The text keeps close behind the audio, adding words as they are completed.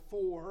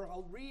4.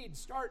 I'll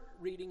start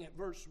reading at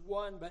verse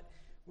 1, but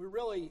we're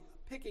really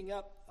picking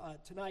up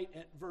tonight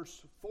at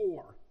verse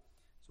 4.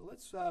 So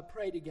let's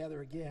pray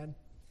together again.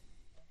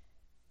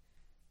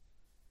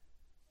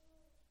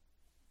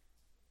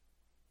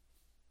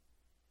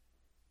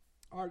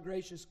 Our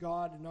gracious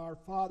God and our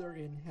Father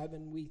in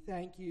heaven, we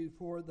thank you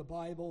for the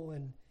Bible,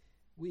 and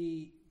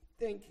we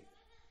think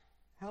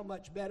how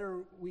much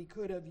better we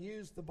could have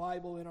used the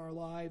Bible in our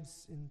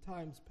lives in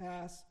times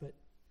past, but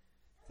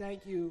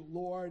thank you,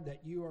 Lord,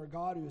 that you are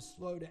God who is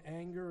slow to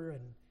anger,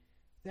 and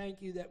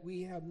thank you that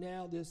we have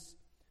now this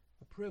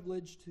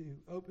privilege to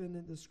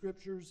open the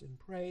Scriptures and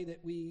pray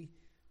that we,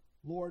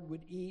 Lord,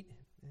 would eat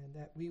and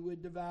that we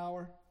would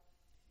devour.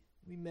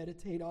 We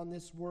meditate on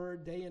this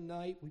word day and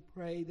night. We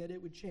pray that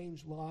it would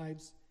change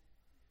lives.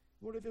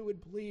 Lord, if it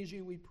would please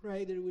you, we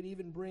pray that it would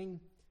even bring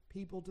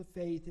people to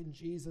faith in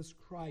Jesus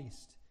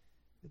Christ,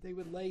 that they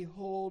would lay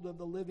hold of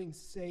the living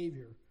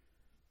Savior.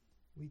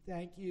 We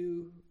thank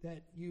you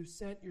that you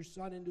sent your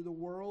Son into the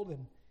world,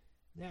 and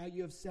now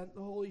you have sent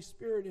the Holy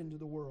Spirit into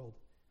the world.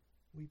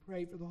 We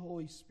pray for the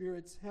Holy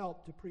Spirit's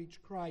help to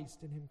preach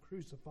Christ and him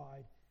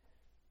crucified.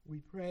 We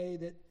pray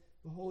that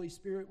the Holy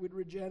Spirit would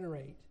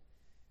regenerate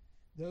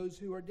those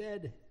who are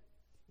dead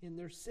in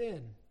their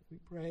sin. We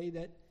pray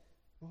that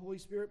the Holy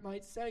Spirit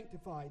might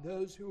sanctify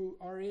those who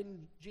are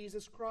in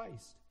Jesus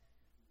Christ.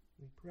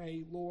 We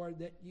pray, Lord,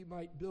 that you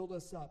might build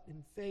us up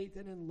in faith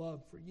and in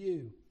love for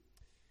you.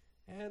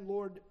 And,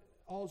 Lord,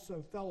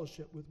 also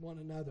fellowship with one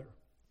another.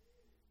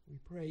 We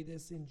pray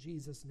this in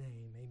Jesus'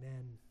 name.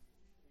 Amen.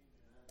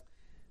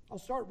 I'll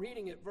start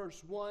reading at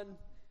verse 1,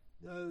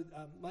 though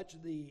much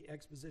of the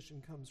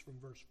exposition comes from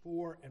verse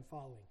 4 and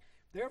following.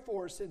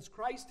 Therefore, since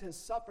Christ has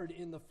suffered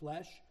in the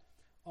flesh,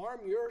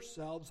 arm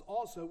yourselves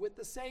also with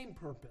the same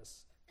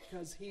purpose,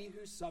 because he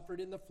who suffered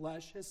in the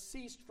flesh has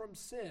ceased from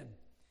sin,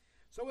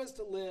 so as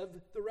to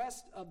live the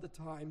rest of the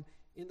time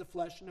in the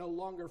flesh no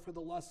longer for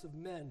the lusts of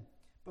men,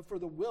 but for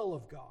the will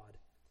of God.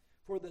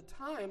 For the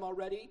time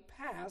already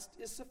past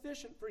is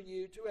sufficient for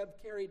you to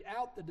have carried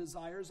out the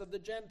desires of the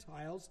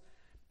Gentiles,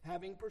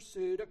 having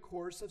pursued a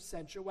course of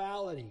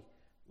sensuality,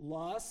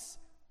 lusts,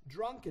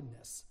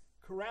 drunkenness,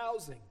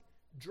 carousing,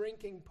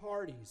 drinking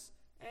parties,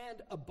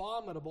 and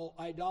abominable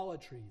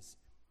idolatries.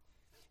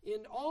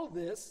 In all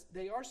this,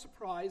 they are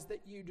surprised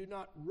that you do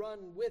not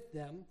run with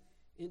them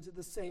into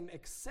the same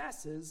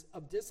excesses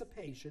of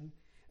dissipation,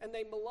 and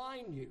they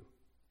malign you.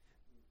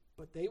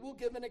 But they will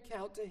give an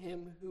account to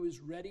him who is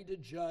ready to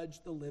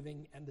judge the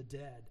living and the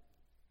dead.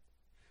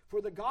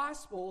 For the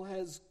gospel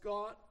has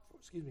for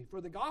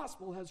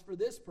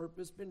this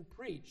purpose been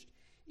preached,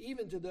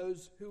 even to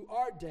those who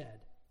are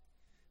dead,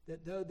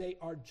 that though they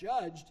are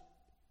judged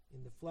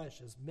in the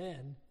flesh as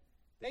men,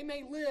 they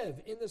may live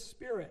in the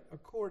spirit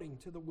according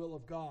to the will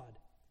of God.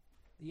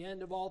 The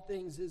end of all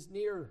things is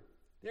near.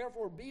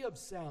 Therefore be of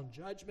sound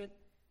judgment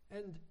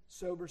and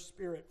sober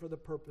spirit for the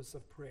purpose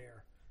of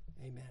prayer.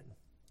 Amen.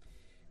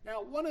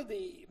 Now, one of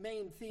the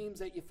main themes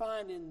that you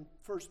find in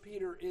 1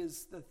 Peter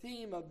is the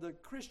theme of the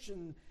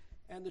Christian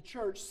and the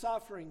church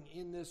suffering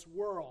in this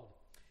world.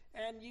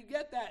 And you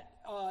get that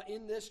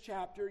in this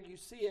chapter. You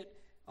see it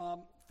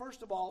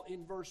first of all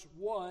in verse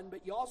 1,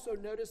 but you also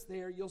notice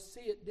there, you'll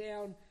see it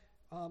down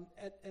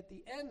at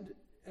the end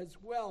as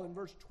well in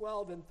verse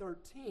 12 and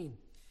 13,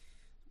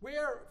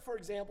 where, for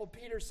example,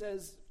 Peter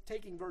says,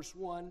 taking verse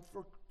 1,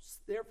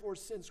 therefore,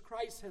 since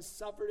Christ has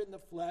suffered in the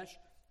flesh,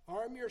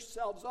 arm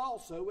yourselves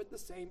also with the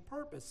same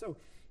purpose. So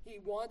he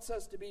wants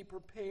us to be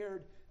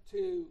prepared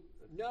to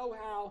know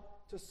how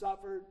to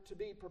suffer, to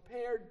be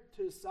prepared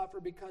to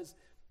suffer, because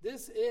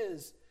this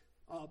is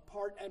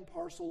part and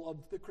parcel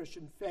of the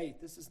Christian faith.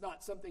 This is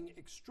not something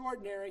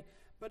extraordinary,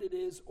 but it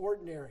is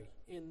ordinary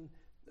in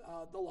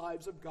the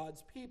lives of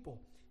God's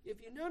people.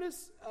 If you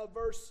notice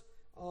verse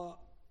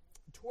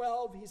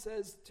 12, he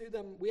says to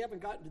them, we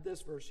haven't gotten to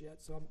this verse yet,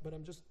 but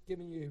I'm just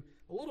giving you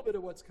a little bit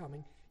of what's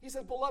coming. He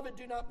says, beloved,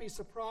 do not be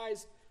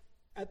surprised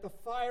at the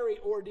fiery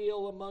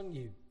ordeal among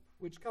you,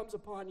 which comes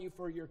upon you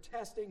for your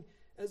testing,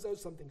 as though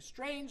something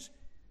strange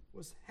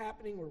was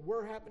happening or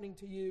were happening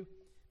to you,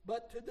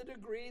 but to the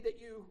degree that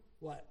you,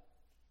 what?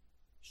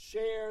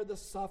 Share the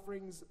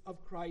sufferings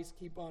of Christ,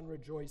 keep on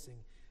rejoicing.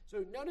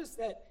 So notice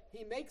that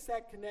he makes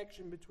that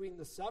connection between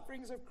the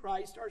sufferings of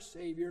Christ, our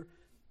Savior,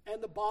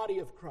 and the body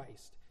of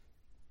Christ.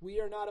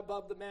 We are not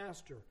above the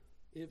master.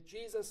 If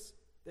Jesus,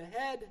 the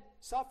head,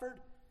 suffered,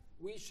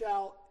 we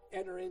shall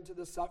enter into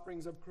the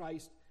sufferings of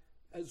Christ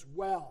as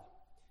well.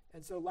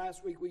 And so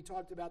last week we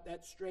talked about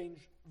that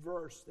strange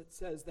verse that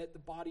says that the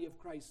body of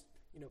Christ,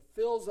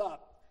 fills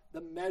up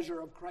the measure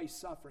of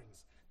Christ's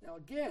sufferings. Now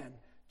again,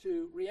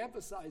 to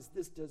reemphasize,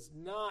 this does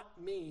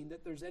not mean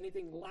that there's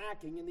anything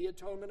lacking in the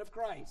atonement of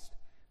Christ.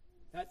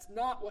 That's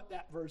not what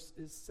that verse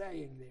is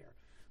saying there.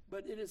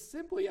 But it is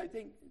simply, I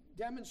think,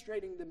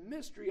 demonstrating the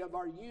mystery of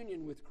our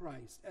union with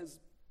Christ as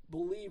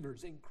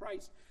believers in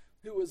Christ,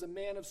 who was a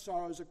man of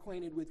sorrows,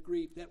 acquainted with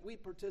grief, that we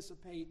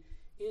participate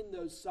in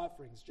those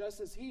sufferings, just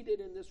as he did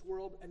in this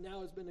world and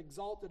now has been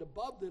exalted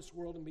above this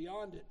world and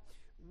beyond it.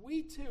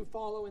 We too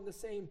follow in the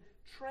same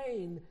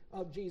train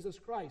of Jesus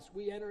Christ.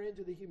 We enter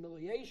into the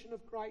humiliation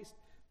of Christ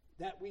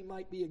that we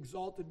might be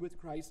exalted with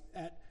Christ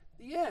at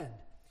the end.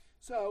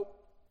 So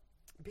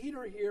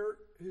Peter here,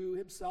 who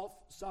himself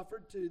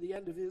suffered to the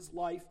end of his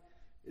life,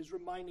 is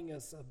reminding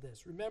us of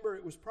this. Remember,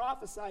 it was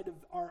prophesied of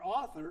our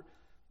author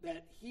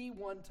that he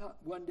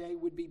one day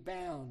would be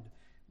bound.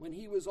 When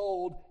he was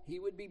old, he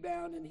would be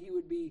bound and he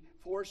would be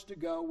forced to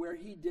go where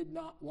he did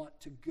not want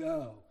to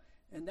go.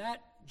 And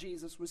that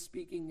Jesus was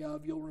speaking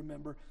of, you'll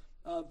remember,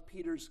 of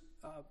Peter's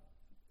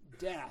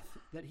death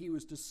that he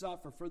was to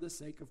suffer for the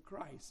sake of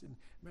Christ. And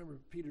remember,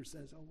 Peter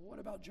says, oh, well, what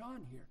about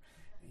John here?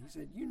 And he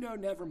said,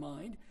 never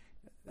mind.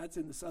 That's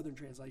in the Southern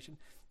translation.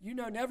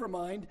 Never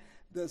mind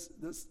this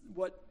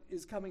what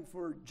is coming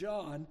for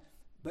John,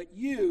 but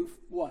you,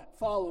 what?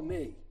 Follow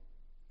me.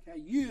 Okay,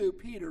 you,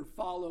 Peter,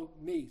 follow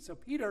me. So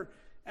Peter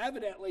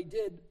evidently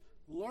did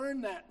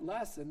learn that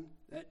lesson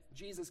that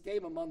Jesus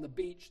gave him on the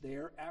beach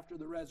there after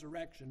the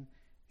resurrection,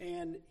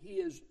 and he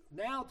is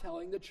now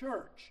telling the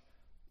church,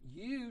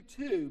 you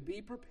too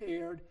be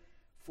prepared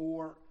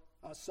for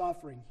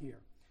suffering here.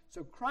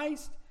 So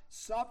Christ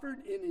suffered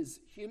in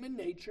his human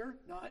nature,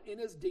 not in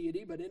his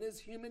deity, but in his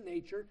human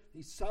nature.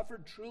 He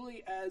suffered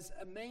truly as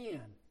a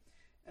man,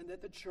 and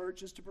that the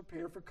church is to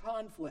prepare for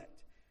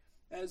conflict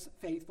as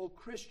faithful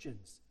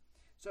Christians.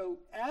 So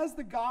as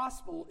the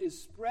gospel is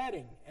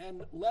spreading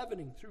and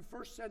leavening through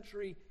first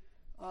century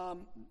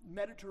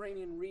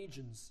Mediterranean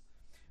regions,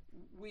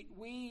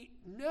 we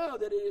know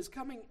that it is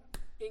coming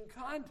in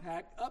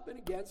contact up and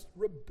against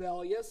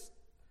rebellious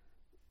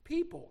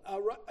people,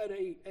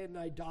 an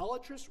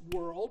idolatrous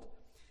world,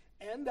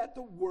 and that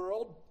the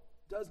world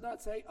does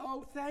not say,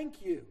 oh,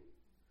 thank you.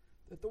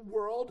 That the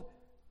world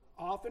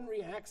often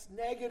reacts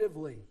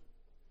negatively.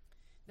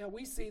 Now,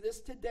 we see this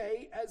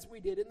today as we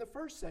did in the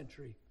first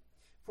century.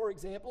 For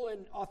example,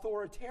 in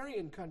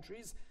authoritarian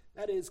countries,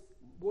 that is,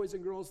 boys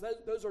and girls,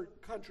 those are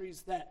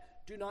countries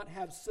that do not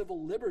have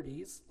civil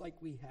liberties like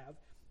we have.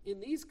 In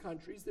these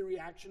countries, the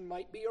reaction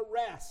might be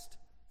arrest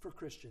for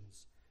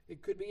Christians.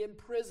 It could be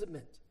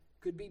imprisonment.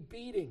 It could be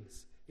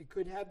beatings. It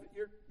could have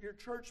your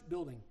church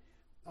building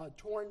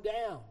torn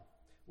down.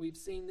 We've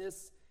seen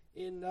this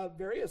in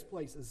various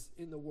places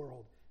in the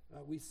world.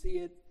 We see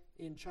it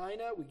in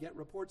China. We get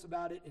reports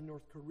about it in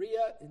North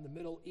Korea, in the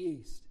Middle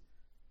East.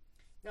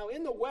 Now,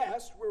 in the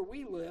West, where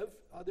we live,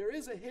 there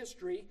is a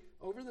history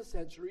over the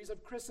centuries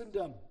of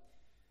Christendom.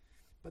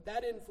 But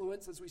that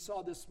influence, as we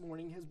saw this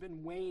morning, has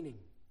been waning.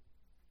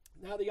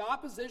 Now, the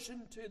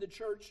opposition to the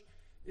church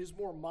is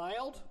more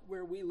mild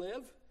where we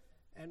live,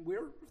 and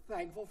we're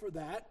thankful for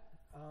that.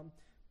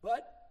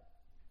 But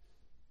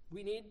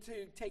we need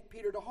to take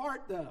Peter to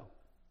heart, though,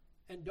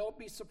 and don't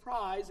be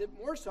surprised if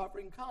more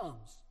suffering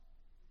comes.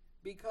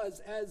 Because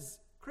as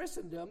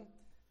Christendom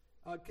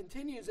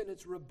continues in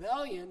its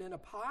rebellion and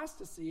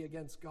apostasy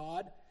against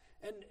God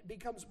and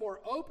becomes more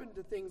open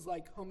to things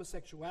like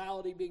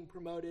homosexuality being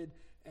promoted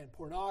and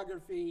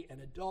pornography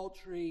and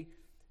adultery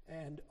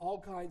and all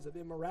kinds of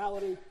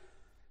immorality,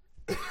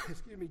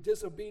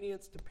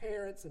 disobedience to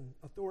parents and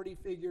authority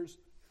figures,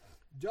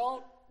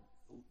 don't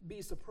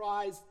be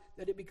surprised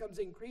that it becomes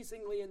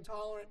increasingly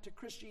intolerant to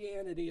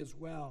Christianity as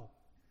well.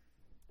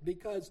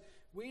 Because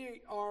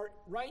we are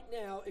right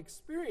now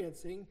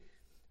experiencing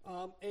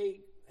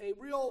a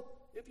real,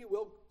 if you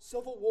will,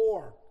 civil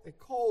war, a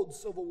cold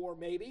civil war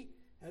maybe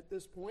at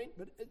this point,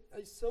 but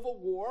a civil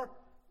war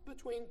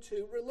between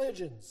two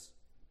religions.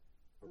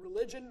 A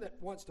religion that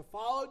wants to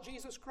follow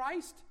Jesus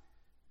Christ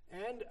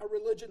and a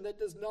religion that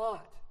does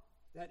not.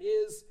 That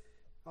is,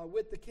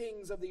 with the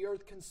kings of the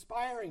earth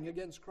conspiring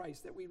against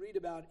Christ that we read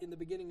about in the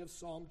beginning of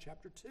Psalm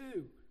chapter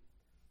 2.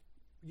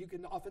 You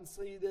can often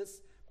see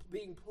this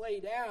being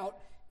played out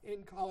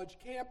in college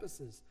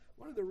campuses.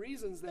 One of the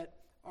reasons that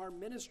our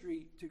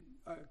ministry to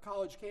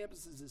college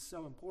campuses is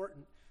so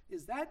important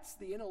is that's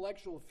the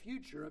intellectual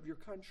future of your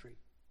country.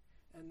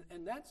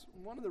 And that's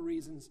one of the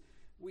reasons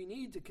we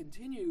need to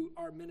continue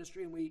our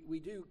ministry, and we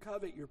do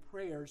covet your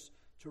prayers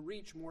to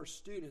reach more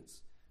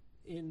students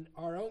in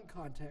our own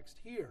context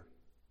here.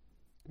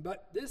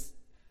 But this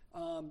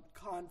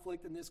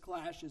conflict and this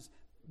clash is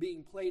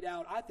being played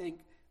out, I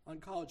think, on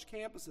college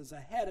campuses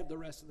ahead of the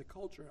rest of the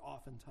culture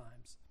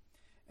oftentimes.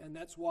 And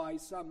that's why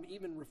some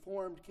even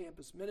Reformed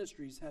campus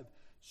ministries have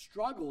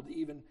struggled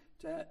even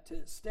to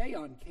stay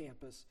on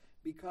campus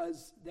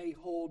because they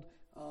hold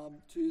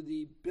to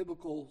the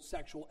biblical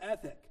sexual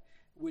ethic,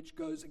 which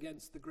goes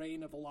against the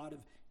grain of a lot of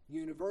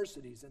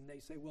universities. And they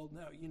say, well,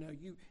 no,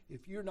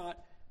 if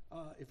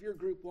your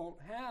group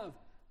won't have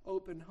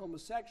open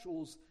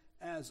homosexuals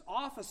as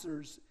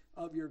officers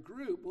of your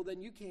group, well,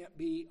 then you can't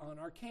be on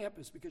our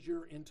campus because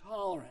you're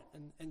intolerant.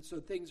 And so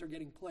things are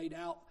getting played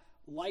out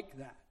like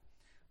that.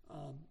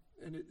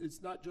 And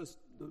it's not just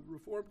the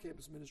Reformed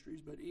campus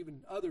ministries, but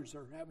even others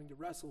are having to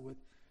wrestle with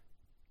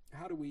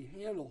how do we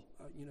handle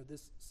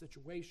this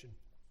situation.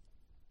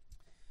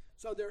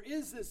 So there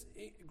is this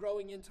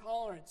growing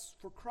intolerance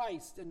for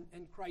Christ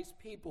and Christ's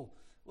people.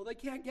 Well, they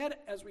can't get it,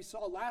 as we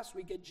saw last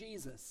week, at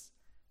Jesus,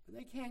 but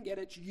they can get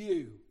at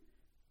you.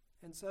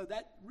 And so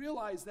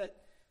realize that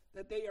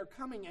that they are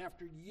coming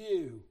after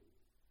you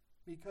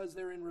because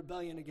they're in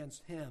rebellion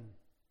against him.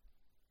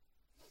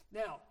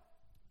 Now,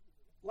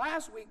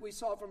 last week we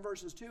saw from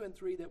verses 2 and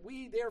 3 that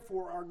we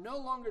therefore are no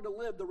longer to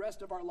live the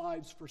rest of our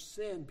lives for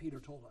sin, Peter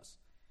told us,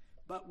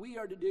 but we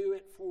are to do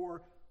it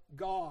for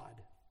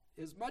God.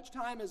 As much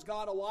time as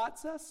God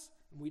allots us,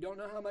 and we don't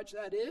know how much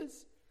that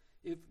is,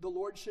 if the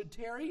Lord should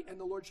tarry and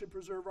the Lord should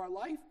preserve our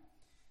life,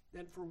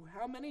 then for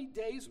how many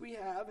days we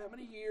have, how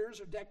many years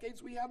or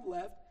decades we have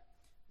left,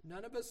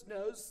 none of us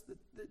knows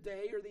the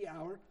day or the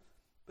hour,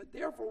 but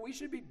therefore we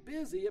should be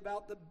busy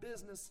about the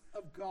business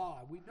of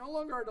God. We no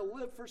longer are to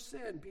live for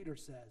sin, Peter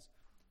says.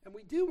 And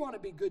we do want to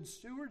be good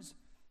stewards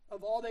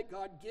of all that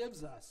God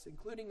gives us,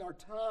 including our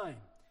time.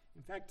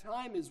 In fact,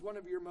 time is one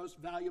of your most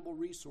valuable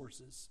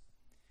resources.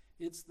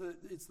 It's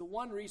the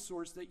one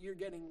resource that you're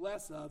getting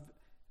less of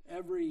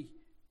every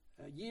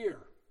year.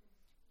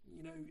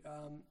 You know,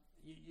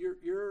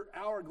 your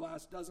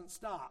hourglass doesn't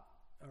stop,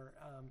 or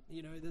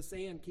the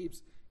sand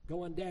keeps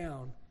going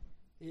down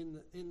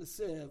in the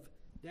sieve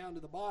down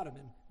to the bottom,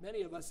 and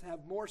many of us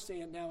have more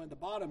sand now in the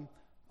bottom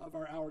of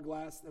our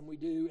hourglass than we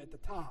do at the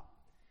top.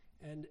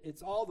 And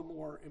it's all the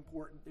more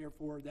important,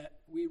 therefore, that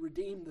we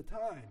redeem the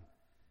time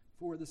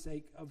for the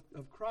sake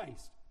of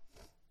Christ.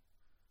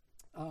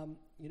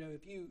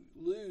 If you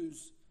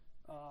lose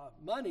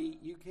money,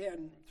 you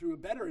can, through a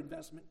better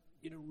investment,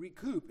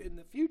 recoup in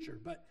the future.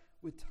 But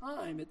with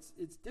time,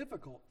 it's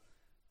difficult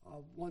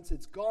once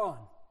it's gone.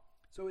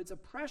 So it's a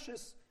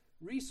precious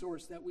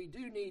resource that we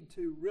do need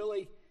to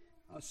really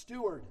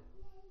steward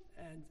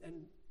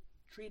and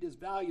treat as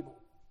valuable.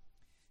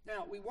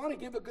 Now, we want to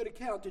give a good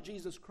account to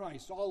Jesus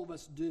Christ. All of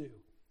us do.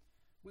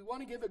 We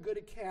want to give a good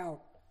account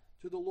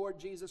to the Lord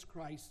Jesus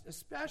Christ,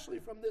 especially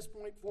from this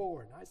point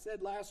forward. I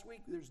said last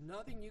week, there's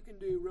nothing you can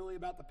do really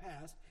about the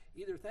past.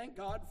 Either thank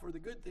God for the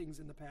good things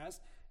in the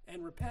past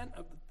and repent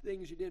of the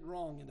things you did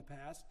wrong in the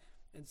past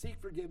and seek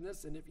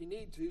forgiveness, and if you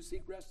need to,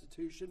 seek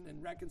restitution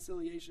and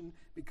reconciliation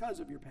because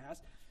of your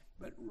past.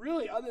 But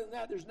really, other than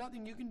that, there's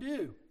nothing you can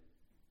do.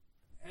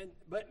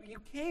 But you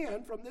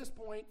can, from this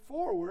point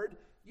forward,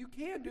 you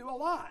can do a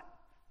lot.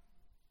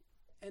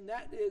 And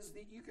that is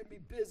that you can be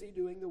busy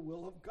doing the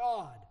will of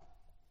God.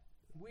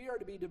 We are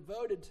to be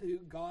devoted to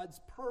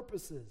God's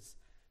purposes,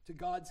 to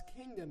God's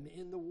kingdom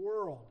in the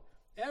world.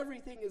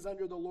 Everything is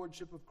under the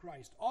lordship of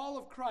Christ. All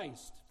of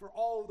Christ for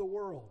all of the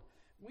world.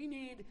 We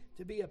need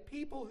to be a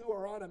people who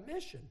are on a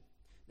mission.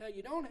 Now,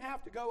 you don't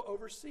have to go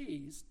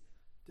overseas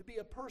to be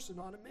a person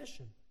on a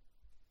mission.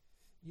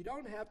 You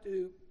don't have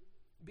to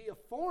be a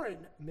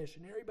foreign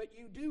missionary, but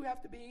you do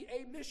have to be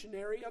a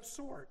missionary of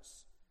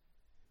sorts.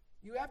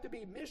 You have to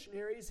be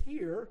missionaries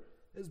here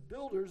as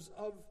builders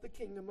of the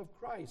kingdom of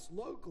Christ,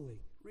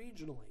 locally,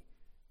 regionally,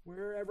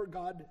 wherever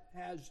God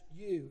has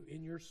you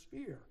in your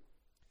sphere.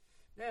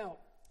 Now,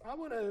 I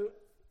want to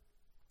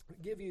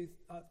give you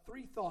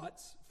 3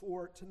 thoughts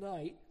for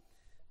tonight.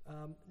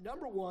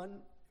 Number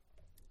one,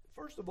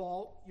 first of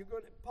all,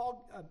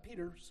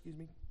 Peter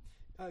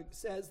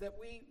says that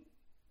we,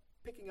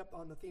 picking up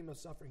on the theme of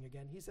suffering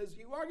again, he says,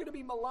 you are going to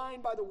be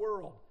maligned by the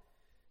world,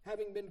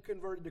 having been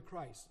converted to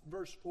Christ.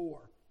 Verse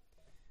 4.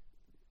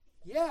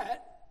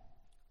 Yet,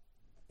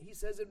 he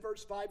says in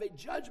verse 5, a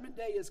judgment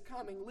day is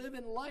coming. Live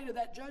in light of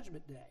that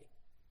judgment day.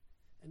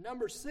 And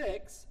number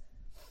 6,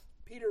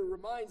 Peter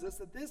reminds us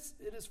that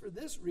it is for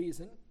this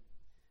reason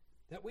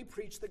that we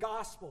preach the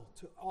gospel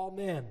to all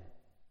men,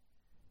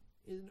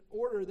 in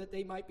order that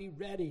they might be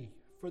ready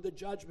for the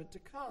judgment to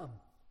come.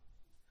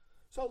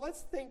 So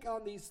let's think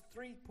on these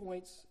 3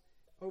 points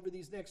over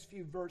these next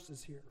few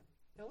verses here.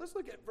 Now let's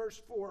look at verse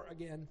 4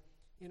 again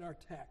in our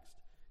text.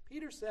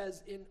 Peter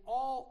says, in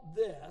all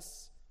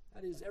this,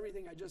 that is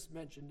everything I just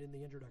mentioned in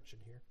the introduction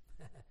here.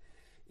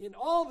 In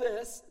all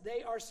this,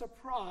 they are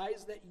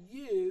surprised that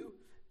you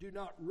do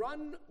not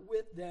run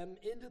with them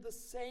into the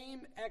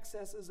same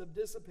excesses of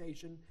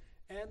dissipation,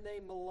 and they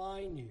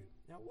malign you.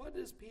 Now, what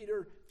is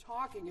Peter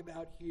talking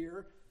about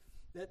here?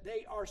 That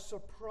they are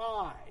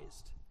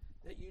surprised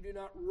that you do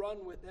not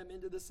run with them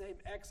into the same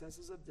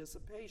excesses of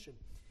dissipation.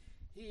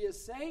 He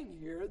is saying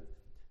here,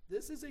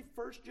 this is a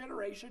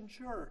first-generation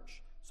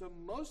church. So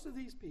most of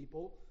these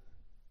people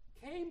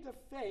came to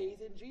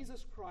faith in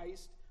Jesus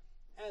Christ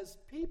as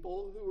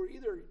people who were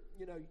either,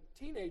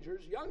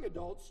 teenagers, young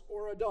adults,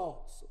 or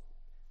adults.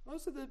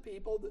 Most of the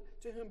people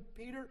to whom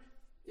Peter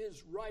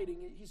is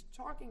writing, he's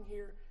talking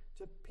here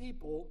to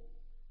people.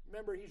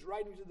 Remember, he's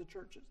writing to the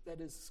churches that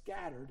is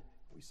scattered.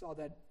 We saw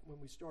that when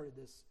we started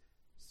this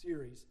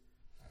series.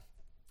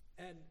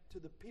 And to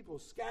the people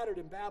scattered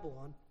in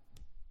Babylon.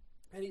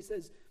 And he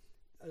says,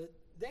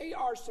 they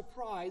are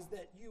surprised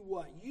that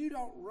you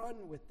don't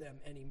run with them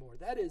anymore.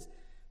 That is,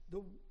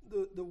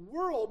 the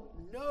world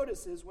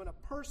notices when a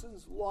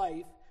person's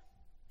life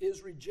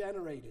is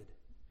regenerated.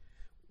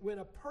 When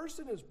a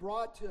person is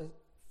brought to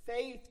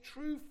faith,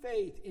 true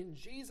faith in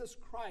Jesus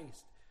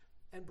Christ,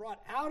 and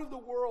brought out of the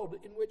world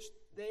in which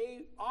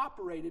they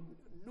operated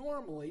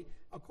normally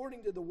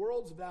according to the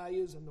world's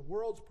values and the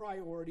world's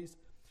priorities,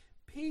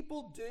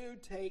 people do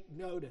take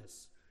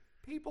notice.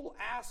 People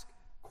ask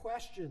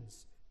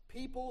questions.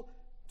 People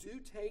do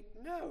take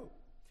note.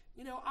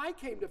 You know, I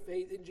came to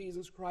faith in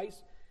Jesus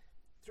Christ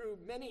through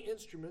many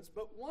instruments,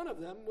 but one of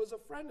them was a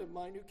friend of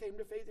mine who came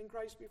to faith in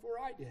Christ before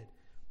I did.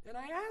 And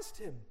I asked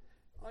him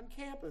on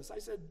campus, I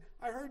said,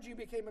 I heard you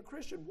became a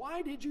Christian.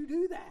 Why did you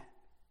do that?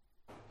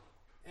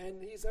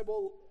 And he said,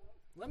 well,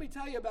 let me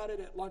tell you about it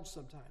at lunch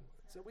sometime.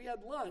 So we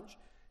had lunch,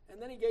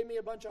 and then he gave me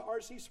a bunch of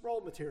R.C.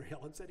 Sproul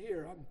material and said,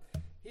 here,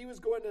 he was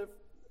going to,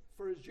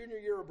 for his junior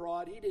year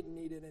abroad, he didn't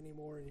need it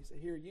anymore. And he said,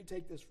 here, you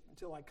take this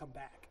until I come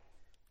back.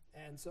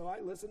 And so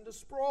I listened to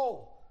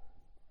Sproul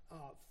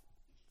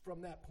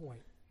from that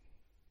point.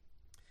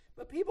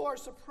 But people are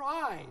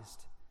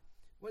surprised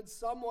when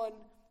someone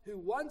who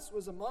once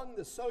was among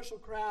the social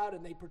crowd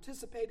and they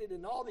participated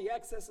in all the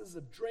excesses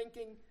of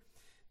drinking,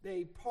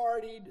 they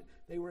partied,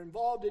 they were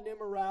involved in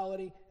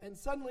immorality, and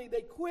suddenly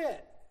they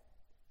quit.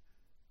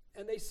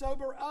 And they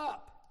sober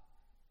up.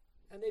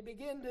 And they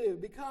begin to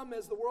become,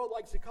 as the world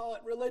likes to call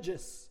it,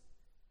 religious.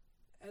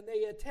 And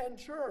they attend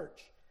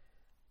church.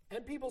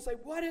 And people say,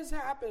 what has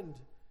happened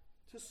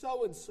to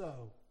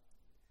so-and-so?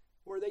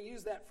 Or they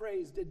use that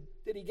phrase, did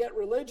he get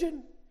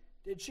religion?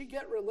 Did she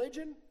get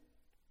religion?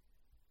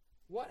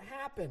 What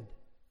happened?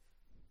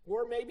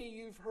 Or maybe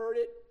you've heard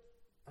it.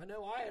 I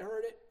know I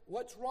heard it.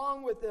 What's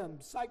wrong with them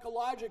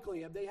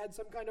psychologically? Have they had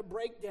some kind of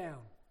breakdown?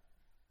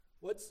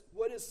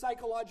 What is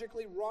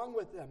psychologically wrong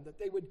with them that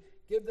they would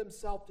give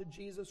themselves to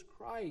Jesus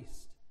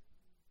Christ?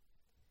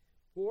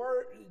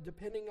 Or,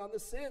 depending on the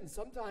sin,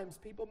 sometimes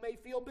people may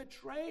feel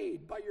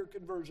betrayed by your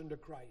conversion to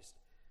Christ.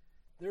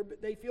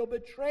 They feel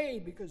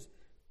betrayed because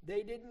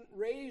they didn't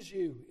raise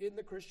you in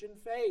the Christian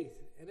faith,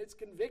 and it's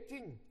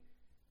convicting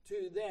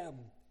to them.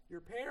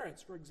 Your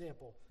parents, for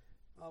example,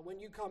 when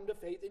you come to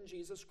faith in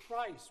Jesus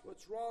Christ,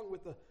 what's wrong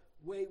with the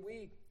way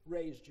we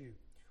raised you?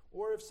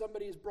 Or if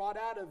somebody is brought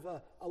out of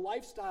a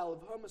lifestyle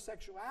of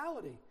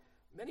homosexuality,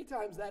 many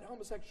times that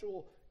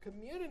homosexual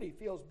community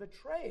feels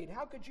betrayed.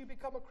 How could you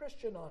become a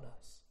Christian on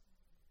us?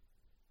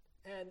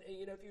 And,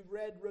 you know, if you've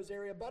read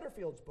Rosaria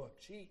Butterfield's book,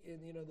 she, in,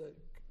 the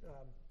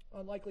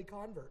Unlikely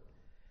Convert,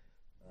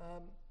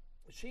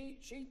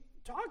 she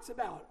talks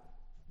about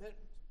that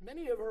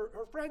many of her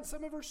friends,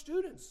 some of her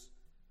students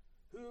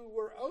who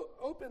were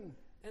open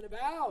and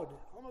avowed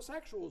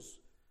homosexuals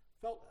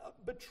felt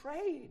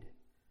betrayed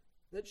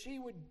that she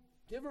would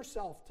give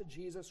herself to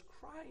Jesus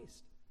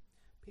Christ.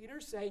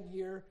 Peter's saying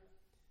here,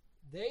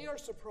 they are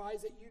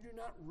surprised that you do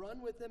not run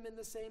with them in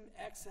the same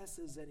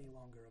excesses any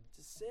longer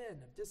of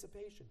sin, of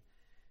dissipation.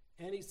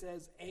 And he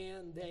says,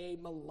 and they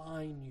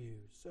malign you.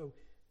 So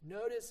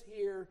notice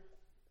here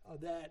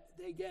that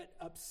they get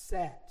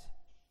upset.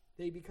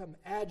 They become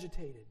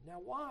agitated. Now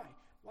why?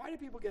 Why do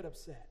people get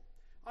upset?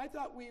 I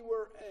thought we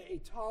were a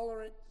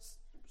tolerant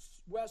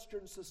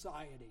Western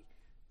society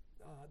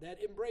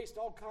that embraced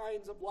all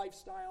kinds of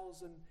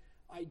lifestyles and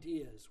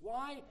ideas.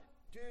 Why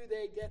do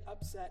they get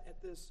upset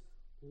at this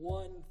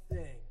one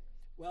thing?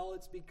 Well,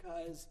 it's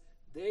because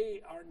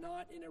they are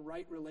not in a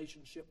right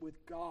relationship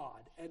with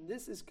God, and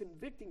this is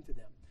convicting to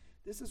them.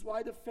 This is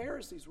why the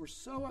Pharisees were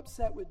so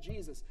upset with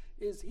Jesus,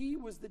 is he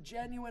was the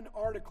genuine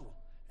article,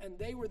 and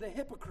they were the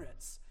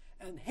hypocrites.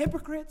 And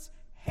hypocrites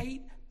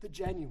hate the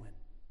genuine.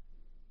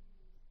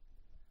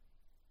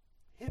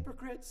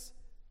 Hypocrites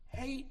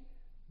hate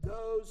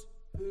those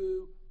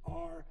who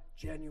are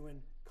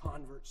genuine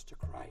converts to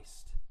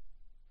Christ.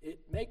 It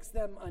makes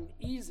them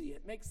uneasy.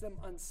 It makes them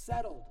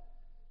unsettled.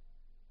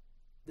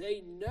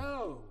 They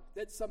know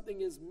that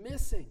something is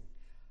missing.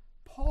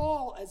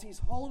 Paul, as he's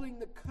holding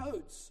the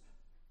coats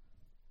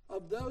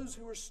of those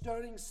who were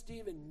stoning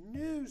Stephen,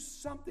 knew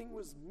something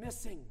was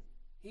missing.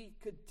 He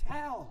could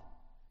tell,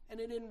 and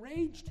it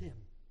enraged him.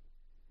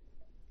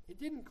 It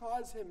didn't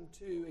cause him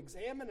to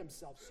examine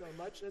himself so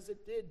much as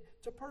it did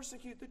to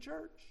persecute the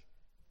church.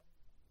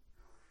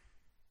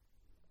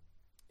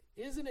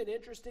 Isn't it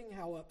interesting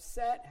how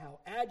upset, how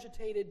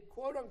agitated,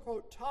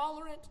 quote-unquote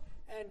tolerant,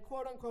 and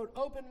quote-unquote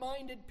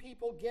open-minded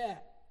people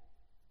get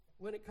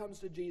when it comes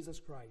to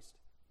Jesus Christ?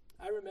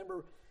 I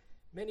remember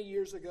many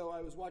years ago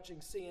I was watching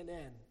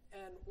CNN,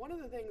 and one of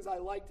the things I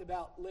liked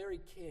about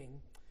Larry King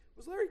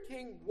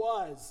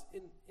was,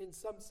 in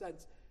some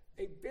sense,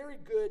 a very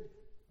good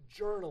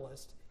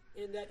journalist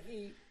in that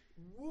he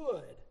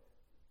would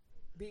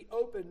be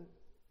open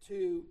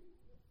to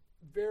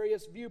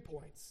various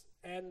viewpoints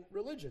and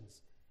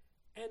religions.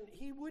 And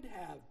he would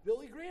have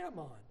Billy Graham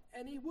on,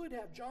 and he would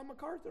have John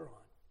MacArthur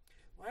on.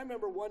 Well, I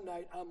remember one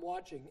night I'm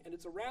watching, and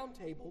it's a round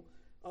table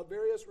of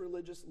various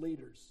religious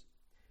leaders.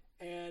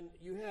 And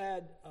you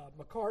had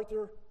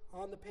MacArthur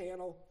on the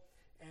panel,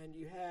 and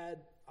you had,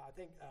 I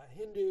think, a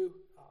Hindu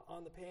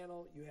on the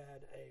panel. You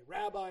had a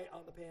rabbi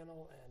on the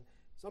panel, and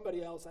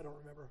somebody else, I don't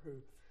remember who.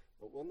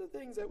 But one of the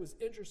things that was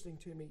interesting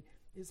to me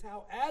is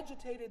how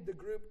agitated the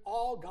group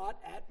all got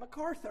at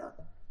MacArthur.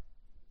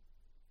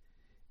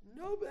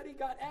 Nobody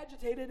got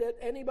agitated at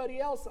anybody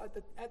else at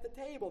the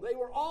table. They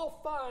were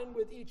all fine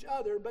with each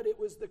other, but it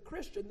was the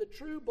Christian, the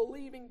true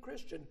believing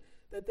Christian,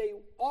 that they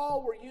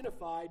all were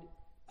unified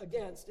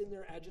against in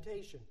their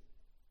agitation.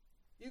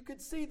 You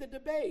could see the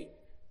debate.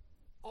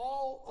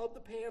 all of the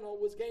panel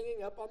was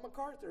ganging up on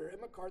MacArthur,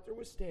 and MacArthur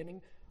was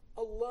standing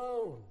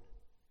alone.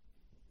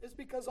 It's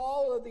because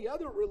all of the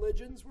other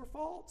religions were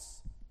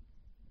false.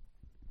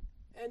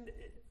 And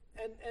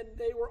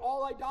they were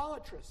all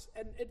idolatrous.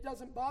 And it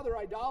doesn't bother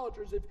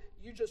idolaters if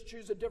you just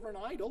choose a different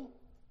idol.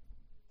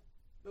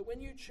 But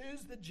when you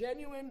choose the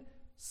genuine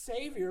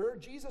Savior,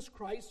 Jesus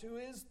Christ, who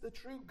is the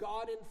true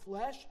God in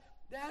flesh,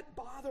 that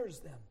bothers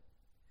them.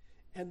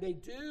 And they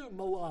do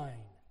malign,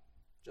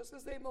 just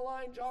as they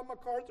maligned John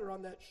MacArthur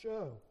on that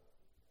show.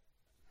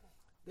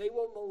 They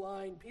will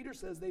malign, Peter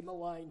says they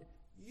malign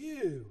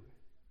you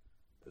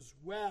as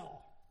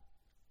well.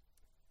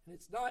 And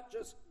it's not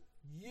just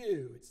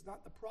you. It's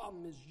not the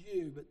problem is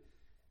you, but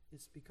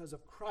it's because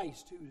of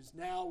Christ who is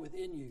now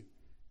within you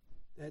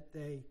that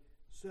they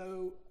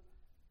so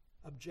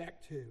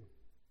object to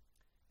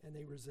and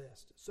they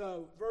resist.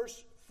 So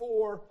verse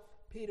 4,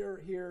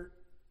 Peter here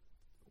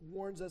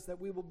warns us that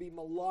we will be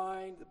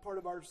maligned. Part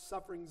of our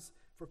sufferings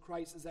for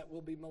Christ is that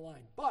we'll be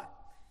maligned. But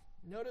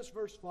notice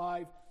verse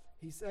 5,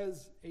 he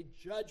says a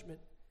judgment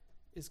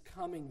is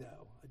coming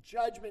though. A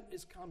judgment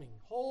is coming.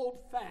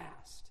 Hold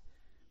fast,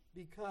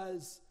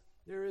 because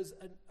there is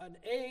an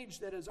age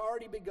that has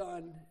already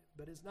begun,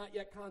 but is not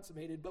yet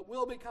consummated, but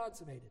will be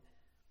consummated.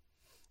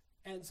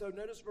 And so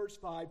notice verse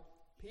 5,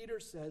 Peter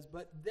says,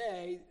 but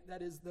they,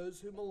 that is those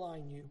who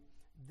malign you,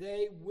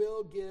 they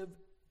will give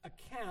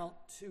account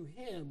to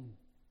him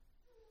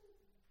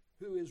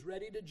who is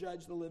ready to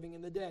judge the living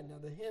and the dead. Now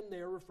the him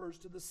there refers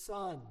to the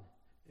Son.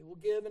 They will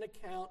give an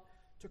account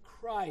to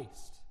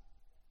Christ.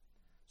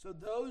 So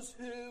those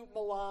who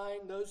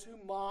malign, those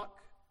who mock,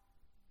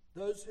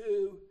 those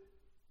who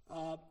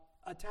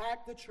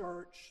attack the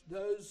church,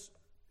 those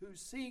who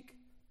seek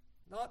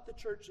not the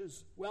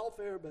church's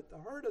welfare but the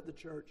hurt of the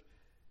church,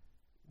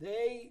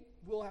 they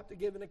will have to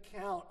give an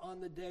account on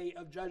the day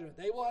of judgment.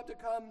 They will have to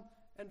come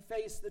and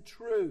face the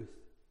truth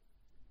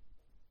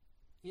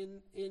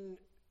in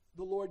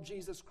the Lord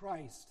Jesus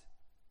Christ.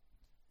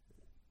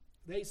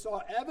 They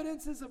saw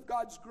evidences of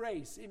God's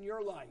grace in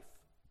your life,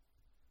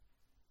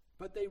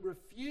 but they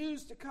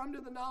refused to come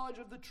to the knowledge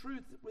of the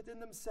truth within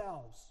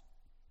themselves.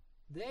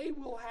 They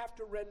will have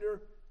to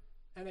render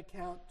an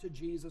account to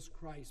Jesus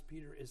Christ,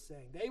 Peter is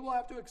saying. They will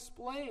have to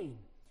explain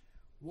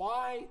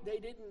why they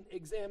didn't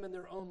examine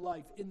their own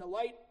life in the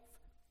light,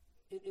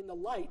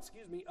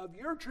 of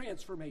your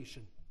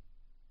transformation.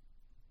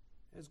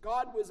 As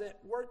God was at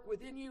work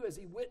within you, as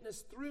he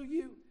witnessed through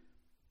you,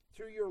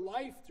 through your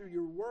life, through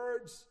your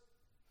words,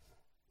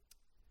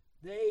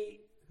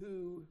 they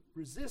who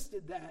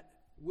resisted that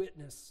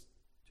witness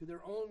to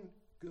their own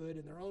good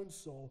and their own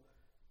soul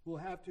will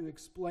have to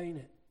explain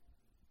it.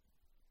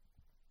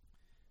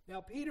 Now,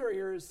 Peter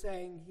here is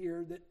saying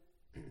here that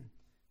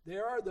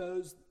there are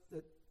those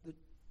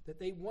that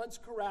they once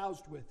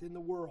caroused with in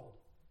the world.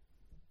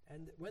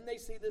 And when they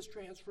see this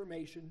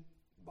transformation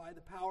by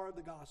the power of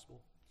the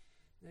gospel,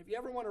 and if you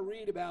ever want to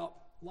read about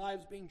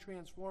lives being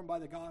transformed by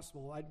the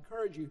gospel, I'd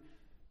encourage you,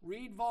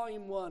 read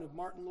volume 1 of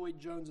Martin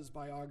Lloyd-Jones's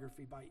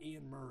biography by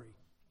Ian Murray.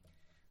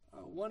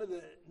 One of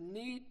the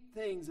neat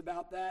things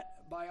about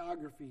that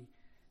biography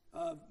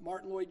of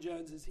Martin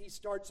Lloyd-Jones is he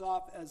starts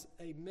off as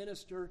a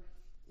minister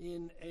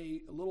in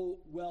a little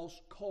Welsh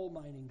coal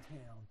mining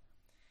town.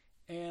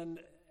 And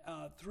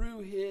through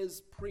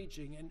his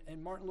preaching,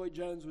 and Martin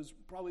Lloyd-Jones was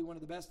probably one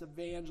of the best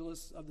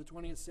evangelists of the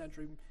 20th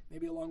century,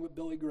 maybe along with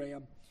Billy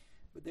Graham,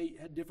 but they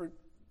had different.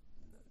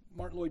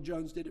 Martin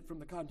Lloyd-Jones did it from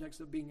the context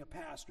of being a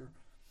pastor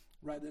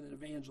rather than an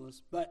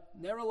evangelist. But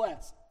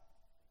nevertheless,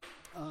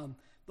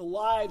 the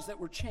lives that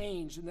were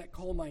changed in that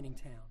coal mining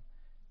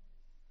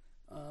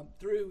town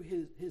through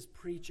his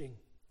preaching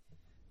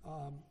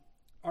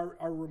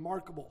are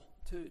remarkable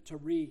to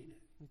read.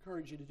 I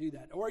encourage you to do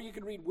that. Or you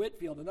can read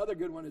Whitefield. Another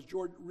good one is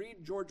read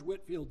George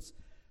Whitefield's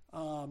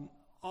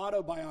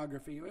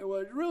autobiography.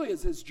 Well, it really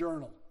is his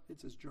journal.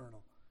 It's his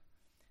journal.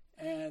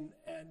 And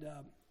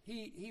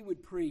he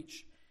would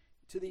preach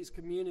to these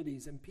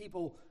communities, and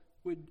people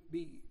would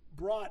be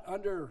brought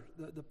under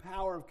the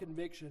power of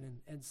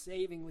conviction and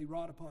savingly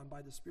wrought upon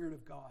by the Spirit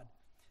of God.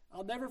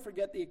 I'll never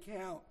forget the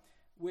account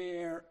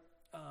where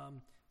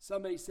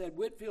somebody said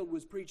Whitefield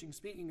was preaching,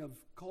 speaking of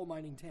coal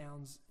mining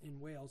towns in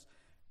Wales,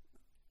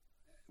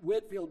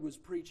 Whitefield was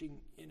preaching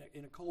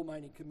in a coal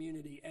mining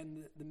community,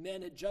 and the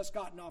men had just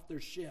gotten off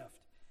their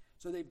shift.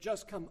 So they've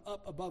just come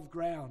up above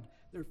ground.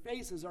 Their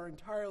faces are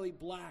entirely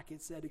black,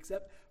 it said,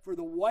 except for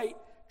the white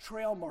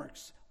trail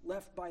marks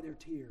left by their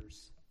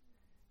tears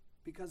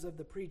because of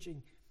the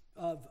preaching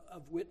of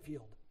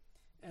Whitefield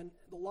and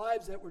the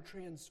lives that were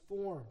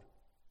transformed.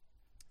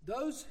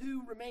 Those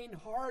who remain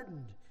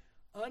hardened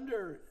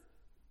under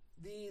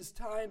these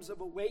times of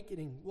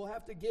awakening will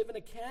have to give an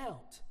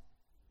account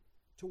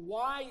to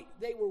why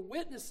they were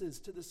witnesses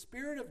to the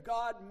Spirit of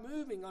God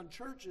moving on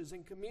churches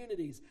and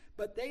communities,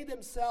 but they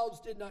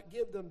themselves did not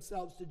give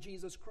themselves to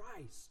Jesus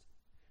Christ.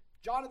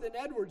 Jonathan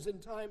Edwards, in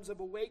times of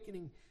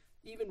awakening,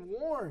 even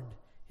warned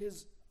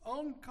his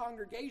own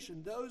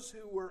congregation, those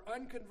who were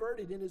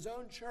unconverted in his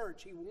own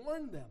church, he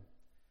warned them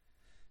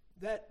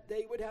that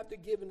they would have to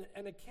give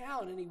an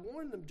account. And he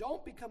warned them,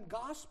 don't become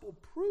gospel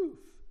proof.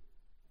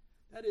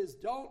 That is,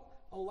 don't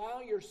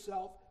allow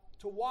yourself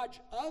to watch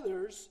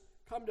others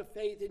come to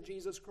faith in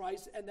Jesus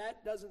Christ, and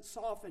that doesn't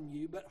soften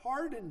you, but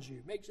hardens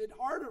you, makes it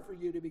harder for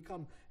you to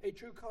become a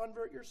true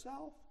convert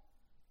yourself.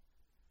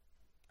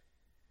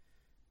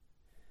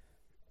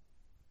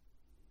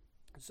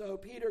 So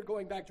Peter,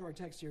 going back to our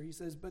text here, he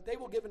says, but they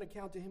will give an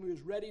account to him who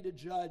is ready to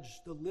judge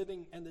the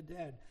living and the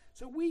dead.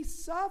 So we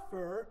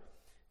suffer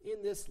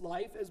in this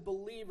life as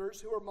believers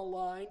who are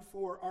maligned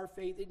for our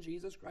faith in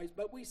Jesus Christ,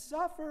 but we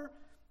suffer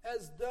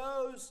as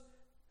those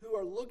who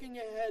are looking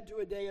ahead to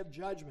a day of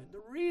judgment.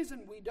 The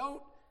reason we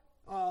don't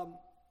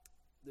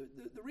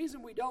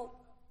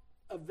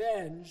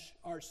avenge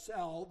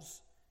ourselves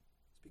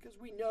is because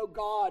we know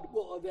God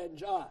will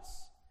avenge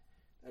us.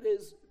 That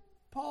is,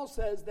 Paul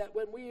says that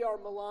when we are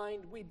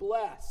maligned, we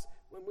bless.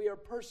 When we are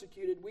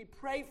persecuted, we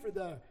pray for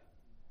them.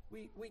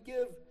 We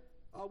give,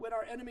 when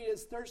our enemy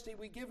is thirsty,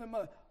 we give him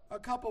a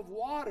cup of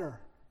water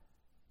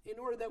in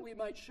order that we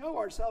might show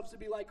ourselves to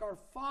be like our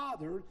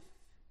Father.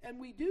 And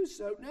we do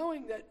so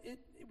knowing that it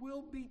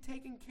will be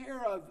taken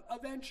care of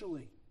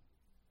eventually.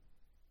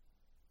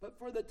 But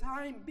for the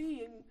time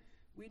being,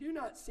 we do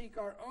not seek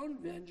our own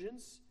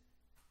vengeance.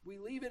 We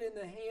leave it in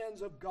the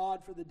hands of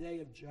God for the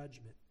day of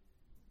judgment.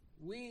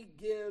 We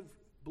give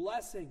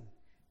blessing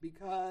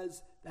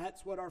because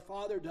that's what our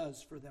Father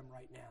does for them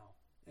right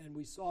now. And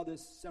we saw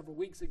this several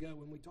weeks ago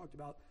when we talked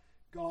about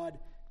God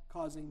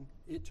causing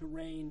it to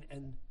rain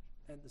and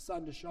the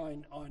sun to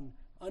shine on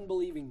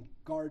unbelieving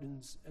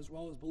gardens as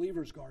well as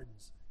believers'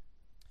 gardens.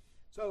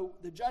 So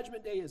the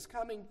judgment day is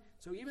coming.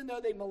 So even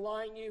though they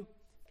malign you,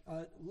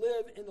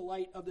 live in the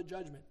light of the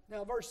judgment.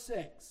 Now, verse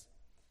 6,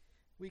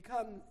 we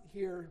come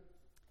here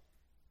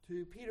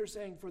to Peter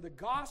saying, for the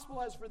gospel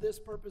has for this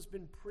purpose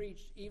been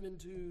preached even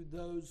to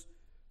those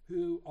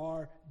who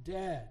are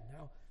dead.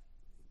 Now,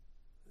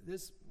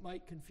 this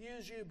might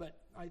confuse you, but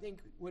I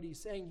think what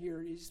he's saying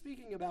here, he's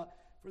speaking about,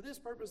 for this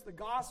purpose, the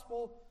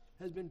gospel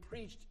has been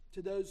preached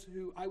to those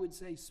who, I would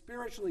say,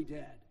 spiritually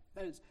dead.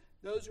 That is,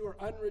 those who are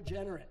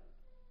unregenerate.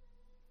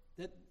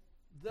 That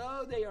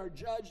though they are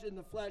judged in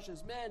the flesh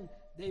as men,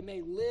 they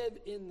may live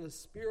in the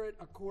spirit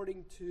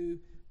according to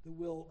the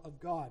will of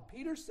God.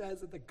 Peter says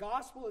that the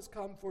gospel has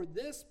come for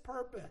this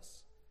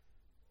purpose.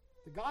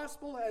 The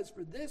gospel has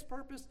for this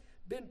purpose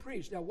been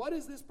preached. Now, what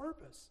is this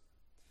purpose?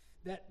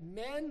 That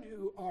men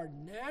who are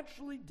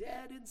naturally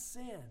dead in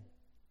sin,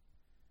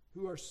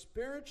 who are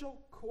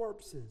spiritual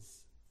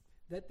corpses,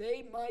 that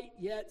they might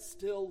yet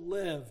still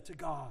live to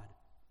God.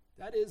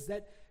 That is,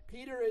 that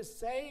Peter is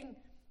saying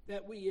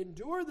that we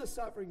endure the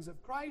sufferings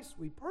of Christ,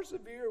 we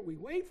persevere, we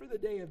wait for the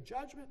day of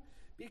judgment.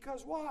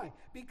 Because why?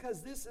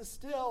 Because this is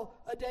still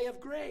a day of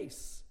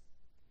grace.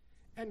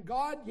 And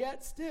God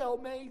yet still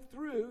may,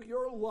 through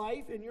your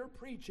life and your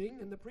preaching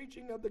and the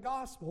preaching of the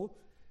gospel,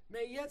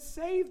 may yet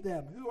save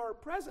them who are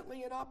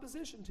presently in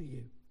opposition to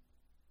you.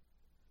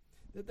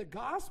 That the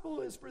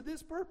gospel is for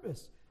this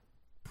purpose.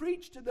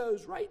 Preach to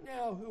those right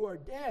now who are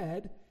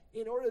dead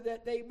in order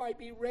that they might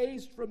be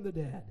raised from the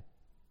dead.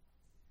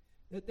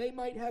 That they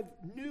might have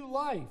new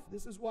life.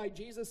 This is why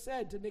Jesus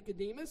said to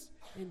Nicodemus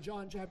in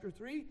John chapter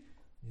 3,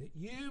 that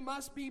you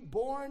must be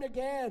born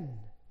again.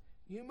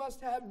 You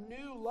must have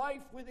new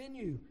life within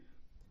you.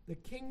 The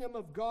kingdom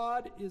of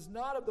God is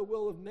not of the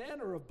will of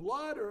men or of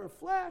blood or of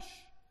flesh,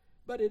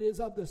 but it is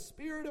of the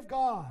Spirit of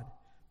God.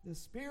 The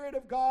Spirit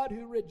of God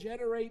who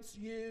regenerates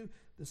you,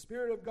 the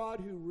Spirit of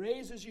God who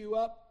raises you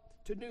up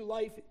to new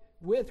life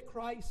with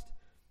Christ,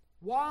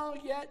 while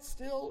yet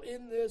still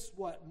in this,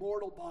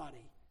 mortal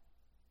body.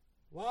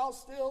 While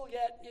still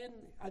yet in,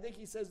 I think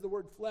he says the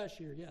word flesh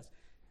here, yes.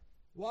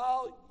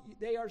 While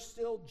they are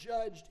still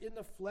judged in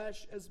the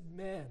flesh as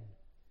men.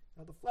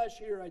 Now the flesh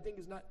here, I think,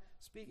 is not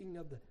speaking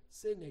of the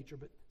sin nature,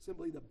 but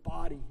simply the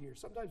body here.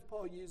 Sometimes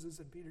Paul uses,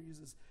 and Peter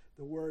uses,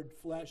 the word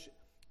flesh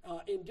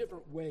in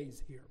different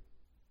ways here.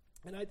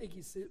 And I think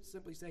he's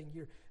simply saying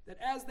here that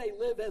as they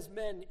live as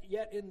men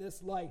yet in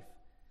this life,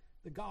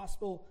 the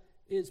gospel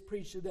is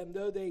preached to them,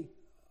 though they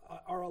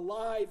are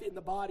alive in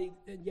the body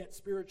and yet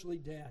spiritually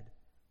dead.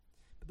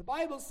 But the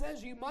Bible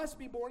says you must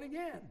be born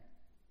again.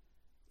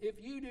 If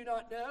you do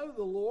not know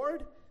the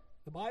Lord,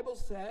 the Bible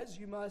says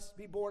you must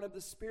be born of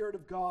the Spirit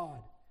of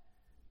God.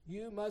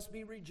 You must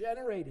be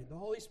regenerated. The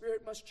Holy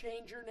Spirit must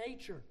change your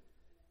nature.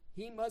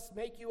 He must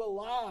make you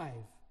alive.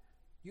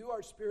 You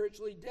are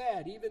spiritually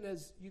dead, even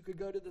as you could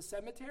go to the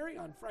cemetery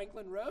on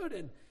Franklin Road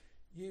and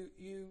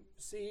you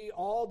see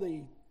all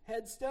the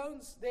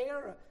headstones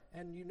there,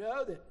 and you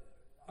know that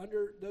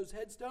under those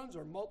headstones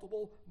are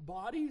multiple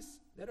bodies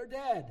that are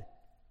dead.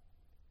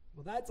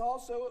 Well, that's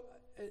also,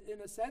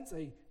 in a sense,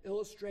 an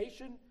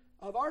illustration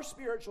of our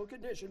spiritual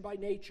condition by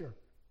nature.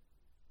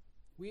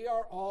 We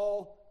are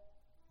all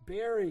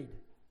buried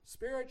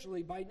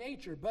spiritually by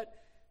nature, but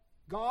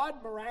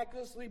God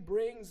miraculously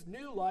brings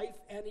new life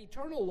and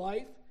eternal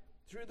life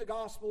through the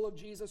gospel of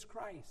Jesus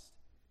Christ,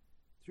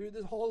 through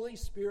the Holy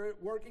Spirit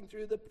working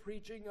through the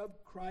preaching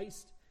of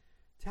Christ,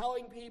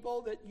 telling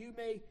people that you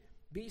may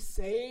be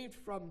saved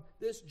from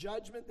this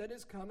judgment that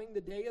is coming,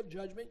 the day of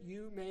judgment,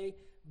 you may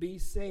be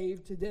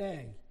saved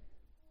today.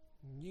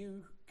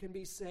 You can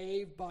be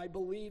saved by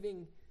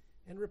believing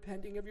and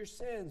repenting of your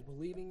sins,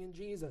 believing in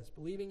Jesus,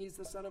 believing he's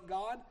the Son of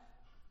God,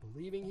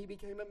 believing he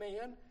became a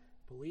man,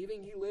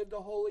 believing he lived a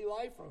holy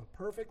life, a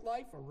perfect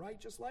life, a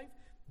righteous life,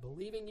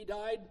 believing he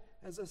died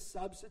as a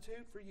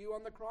substitute for you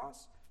on the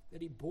cross,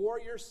 that he bore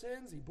your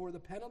sins, he bore the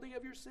penalty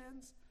of your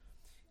sins,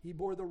 he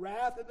bore the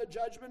wrath and the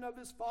judgment of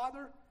his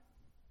Father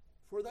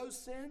for those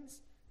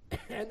sins,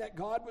 and that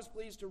God was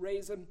pleased to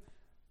raise him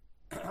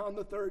on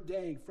the third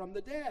day from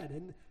the dead.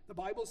 And the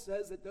Bible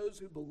says that those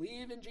who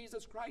believe in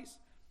Jesus Christ,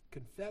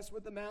 confess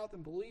with the mouth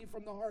and believe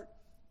from the heart,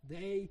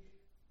 they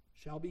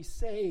shall be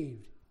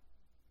saved.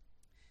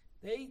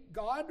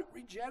 God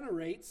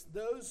regenerates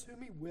those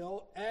whom he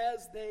will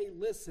as they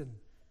listen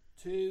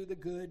to the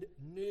good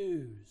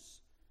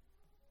news.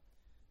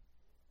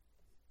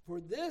 For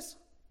this,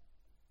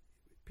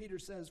 Peter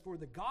says, for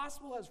the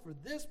gospel has for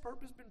this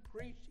purpose been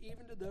preached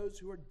even to those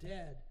who are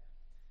dead,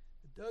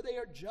 that though they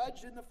are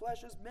judged in the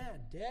flesh as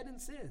men, dead in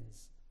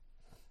sins,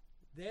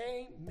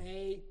 they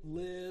may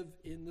live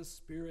in the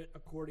Spirit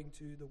according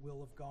to the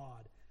will of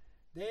God.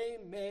 They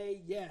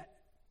may yet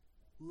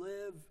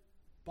live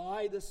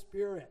by the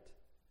Spirit.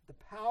 The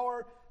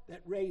power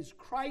that raised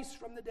Christ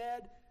from the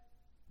dead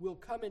will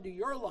come into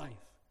your life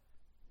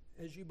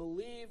as you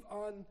believe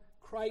on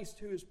Christ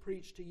who is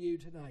preached to you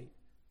tonight.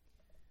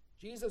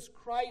 Jesus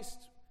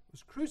Christ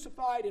was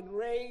crucified and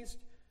raised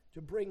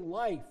to bring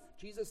life.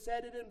 Jesus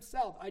said it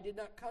himself, I did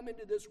not come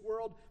into this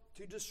world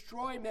to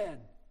destroy men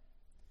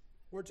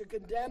or to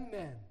condemn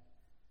men,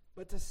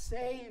 but to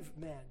save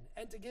men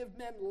and to give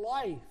men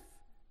life.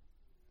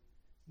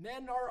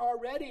 Men are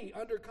already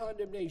under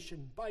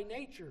condemnation by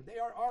nature. They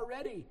are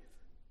already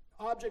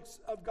objects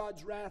of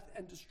God's wrath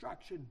and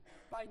destruction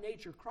by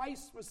nature.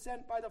 Christ was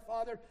sent by the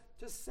Father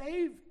to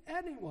save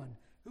anyone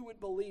who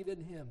would believe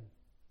in him.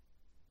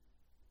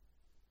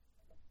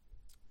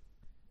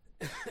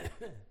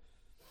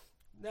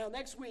 Now,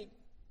 next week,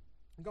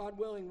 God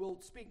willing,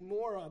 we'll speak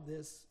more of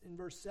this in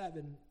verse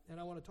 7, and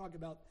I want to talk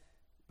about,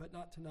 but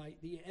not tonight,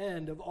 the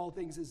end of all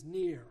things is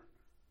near.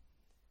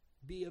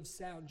 Be of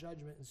sound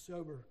judgment and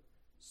sober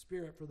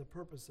spirit for the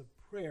purpose of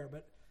prayer.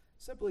 But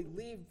simply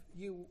leave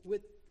you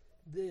with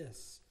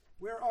this.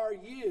 Where are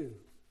you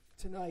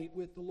tonight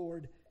with the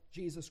Lord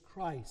Jesus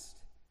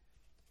Christ?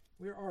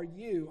 Where are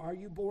you? Are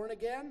you born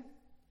again?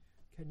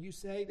 Can you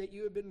say that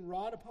you have been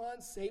wrought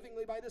upon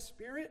savingly by the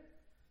Spirit?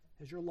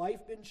 Has your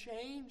life been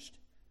changed?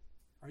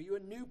 Are you a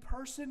new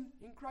person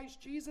in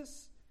Christ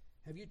Jesus?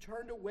 Have you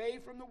turned away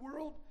from the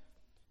world?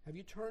 Have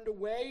you turned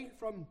away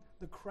from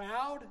the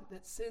crowd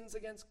that sins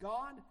against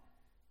God?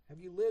 Have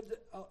you lived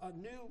a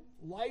new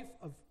life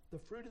of the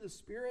fruit of the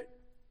Spirit?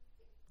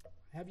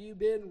 Have you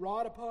been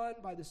wrought upon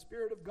by the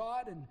Spirit of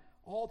God and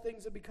all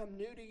things have become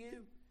new to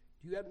you?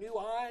 Do you have new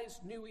eyes,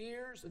 new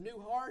ears, a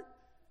new heart,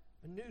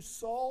 a new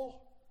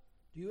soul?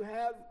 Do you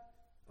have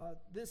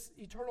this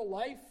eternal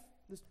life,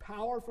 this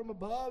power from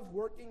above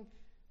working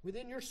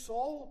within your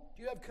soul?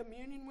 Do you have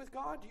communion with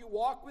God? Do you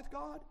walk with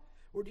God?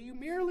 Or do you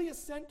merely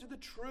assent to the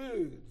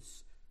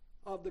truths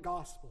of the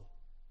gospel?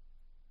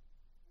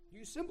 Do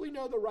you simply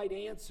know the right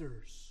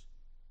answers?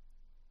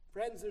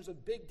 Friends, there's a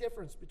big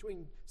difference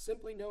between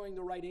simply knowing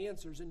the right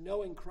answers and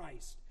knowing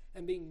Christ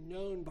and being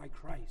known by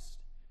Christ.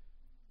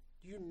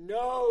 Do you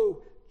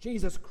know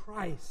Jesus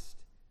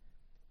Christ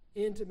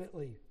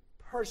intimately,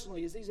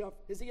 personally?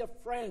 Is he a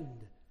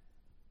friend?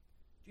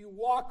 Do you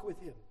walk with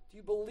him? Do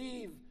you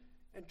believe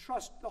and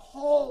trust the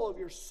whole of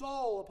your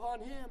soul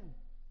upon him?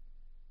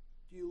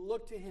 Do you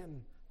look to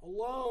him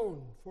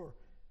alone for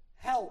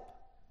help?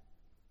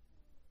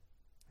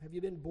 Have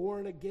you been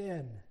born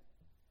again?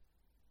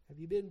 Have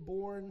you been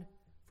born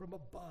from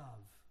above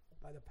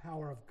by the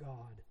power of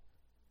God?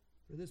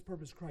 For this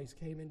purpose Christ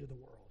came into the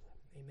world.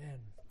 Amen.